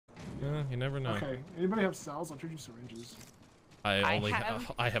Yeah, you never know. Okay. Anybody have cells? I'll trade you syringes.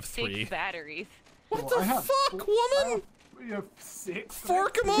 I have 3. 6 batteries. What Well, the fuck, woman? You have 6?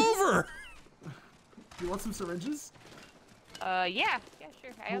 Fork him over! You want some syringes? Yeah,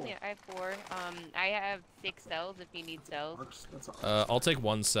 sure. Cool. I have 4. I have 6 cells if you need cells. That's all. I'll take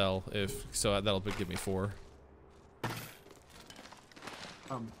 1 cell that'll give me 4.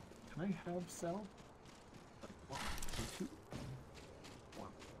 Can I have cell? 1, 2. 1.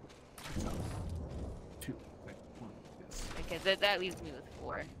 Cell. 2. Wait, 1. Yes. Okay, that leaves me with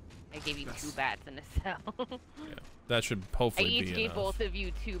 4. I gave you 2 bats in a cell. Yeah, that should hopefully be I each gave enough. both of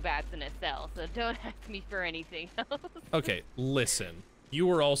you 2 bats in a cell, so don't ask me for anything else. Okay, listen. You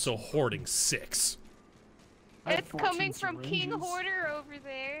were also hoarding 6. It's coming from King Hoarder over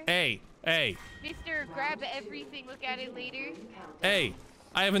there. Hey! Mister, grab everything, look at it later. Hey!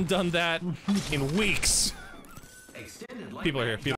 I haven't done that in weeks. People are here.